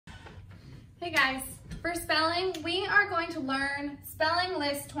Hey guys, for spelling, we are going to learn Spelling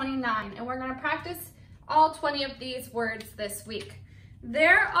List 29, and we're going to practice all 20 of these words this week.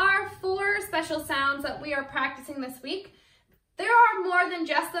 There are 4 special sounds that we are practicing this week. There are more than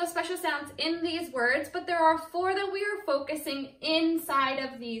just those special sounds in these words, but there are 4 that we are focusing inside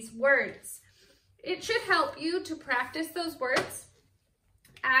of these words. It should help you to practice those words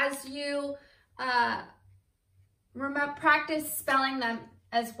as you practice spelling them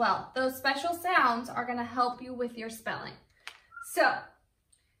as well. Those special sounds are going to help you with your spelling. So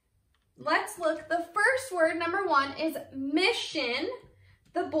let's look. The first word, number 1, is mission.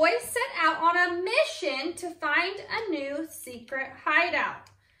 The boys set out on a mission to find a new secret hideout.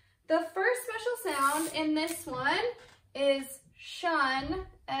 The first special sound in this one is shun,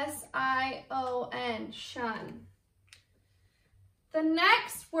 S-I-O-N, shun. The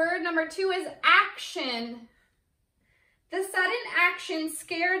next word, number 2, is action. The sudden action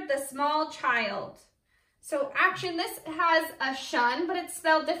scared the small child. So action, this has a shun, but it's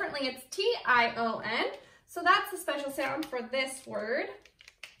spelled differently. It's T-I-O-N. So that's the special sound for this word.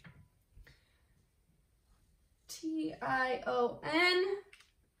 T-I-O-N.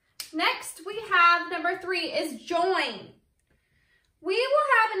 Next, we have number 3 is join. We will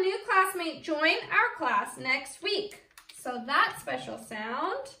have a new classmate join our class next week. So that special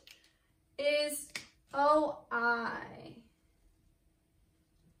sound is O-I.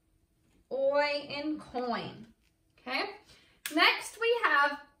 Oi in coin. Okay. Next we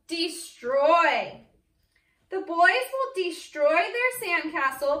have destroy. The boys will destroy their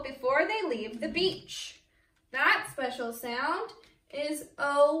sandcastle before they leave the beach. That special sound is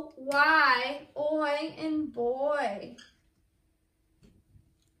O-Y, oi in boy.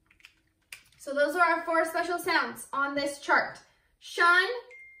 So those are our 4 special sounds on this chart. Shun,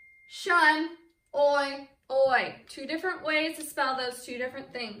 shun, oi, oi. 2 different ways to spell those 2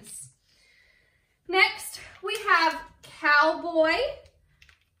 different things. Next, we have cowboy.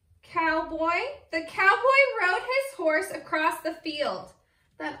 Cowboy. The cowboy rode his horse across the field.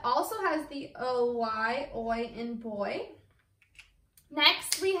 That also has the O-Y, oi in boy.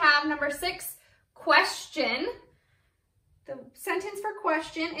 Next, we have number 6, question. The sentence for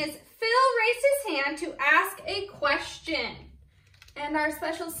question is Phil raised his hand to ask a question. And our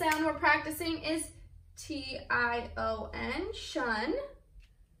special sound we're practicing is T-I-O-N, shun.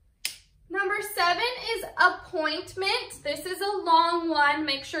 Number 7 is appointment. This is a long one.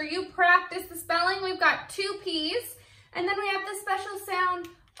 Make sure you practice the spelling. We've got 2 P's. And then we have the special sound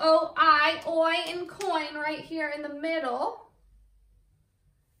O-I, oi in coin right here in the middle.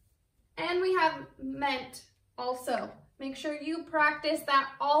 And we have meant also. Make sure you practice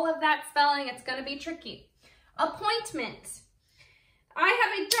that, all of that spelling. It's going to be tricky. Appointment. I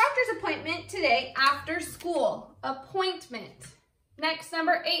have a doctor's appointment today after school. Appointment. Next,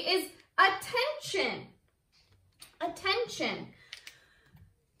 number 8 is attention. Attention.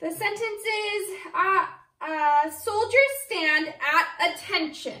 The sentence is, soldiers stand at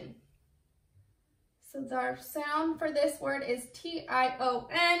attention. So our sound for this word is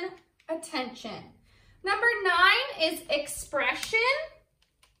T-I-O-N, attention. Number 9 is expression.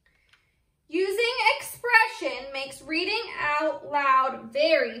 Using expression makes reading out loud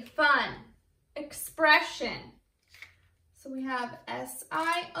very fun. Expression. So we have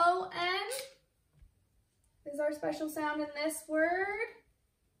S-I-O-N is our special sound in this word.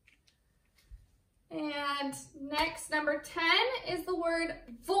 And next, number 10 is the word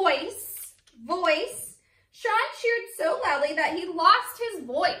voice. Voice. Sean cheered so loudly that he lost his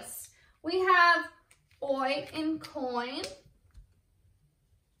voice. We have oi in coin.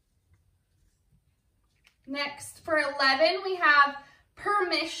 Next, for 11, we have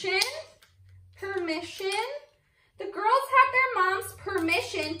permission. Permission. The girls had their mom's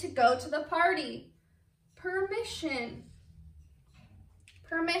permission to go to the party. Permission.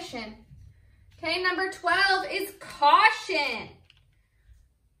 Permission. Okay, number 12 is caution.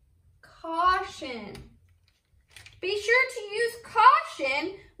 Caution. Be sure to use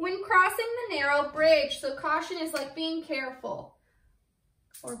caution when crossing the narrow bridge. So caution is like being careful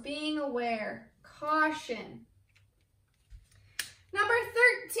or being aware. Caution. Number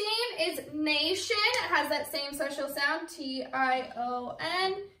 13 is nation. It has that same special sound,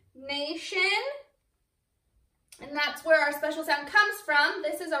 T-I-O-N, nation. And that's where our special sound comes from.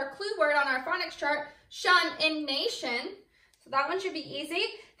 This is our clue word on our phonics chart, shun in nation. So that one should be easy.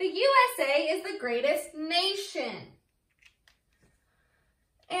 The USA is the greatest nation.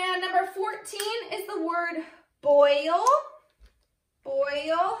 And number 14 is the word boil.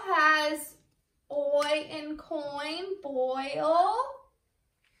 Boil has oi in coin, boil.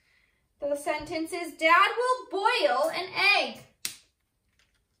 The sentence is, Dad will boil an egg.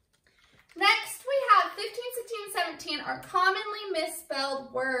 Next, 17 are commonly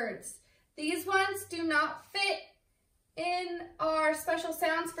misspelled words. These ones do not fit in our special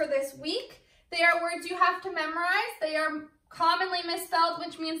sounds for this week. They are words you have to memorize. They are commonly misspelled,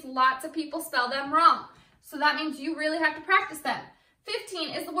 which means lots of people spell them wrong. So that means you really have to practice them.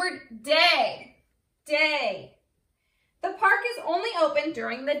 15 is the word day. Day. The park is only open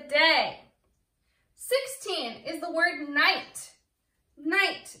during the day. 16 is the word night.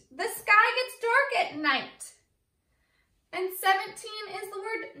 Night. The sky gets dark at night. And 17 is the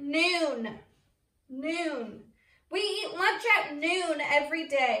word noon. Noon. We eat lunch at noon every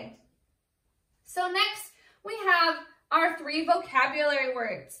day. So next we have our 3 vocabulary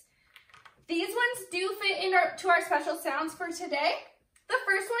words. These ones do fit into our special sounds for today. The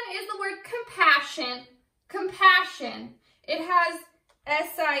first one is the word compassion. Compassion. It has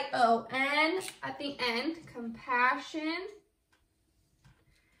S-I-O-N at the end. Compassion.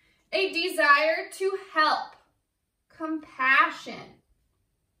 A desire to help. Compassion.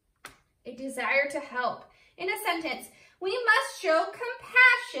 A desire to help. In a sentence, we must show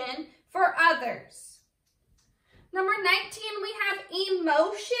compassion for others. Number 19, we have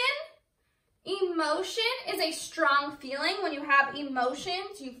emotion. Emotion is a strong feeling. When you have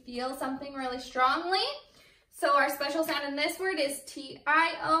emotions, you feel something really strongly. So our special sound in this word is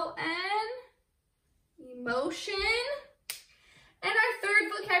T-I-O-N, emotion. And our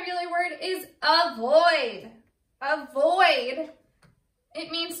third vocabulary word is avoid. Avoid.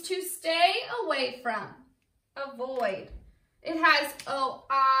 It means to stay away from. Avoid. It has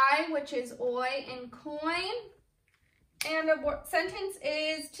O-I, which is oi in coin. And a sentence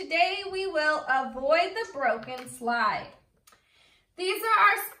is, today we will avoid the broken slide. These are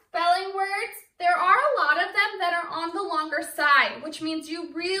our spelling words. There are a lot of them that are on the longer side, which means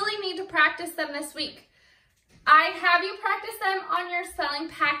you really need to practice them this week. I have you practice them on your spelling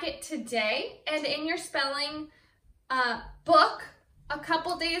packet today and in your spelling book a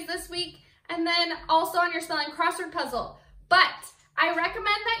couple days this week, and then also on your spelling crossword puzzle. But I recommend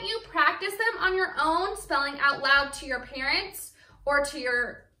that you practice them on your own, spelling out loud to your parents or to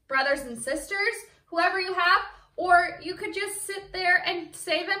your brothers and sisters, whoever you have, or you could just sit there and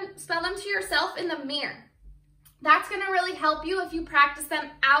spell them to yourself in the mirror. That's gonna really help you if you practice them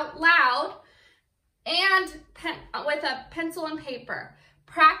out loud and with a pencil and paper.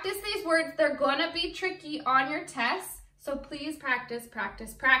 Practice these words. They're gonna be tricky on your tests, so please practice,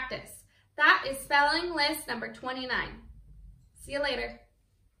 practice, practice. That is spelling list number 29. See you later.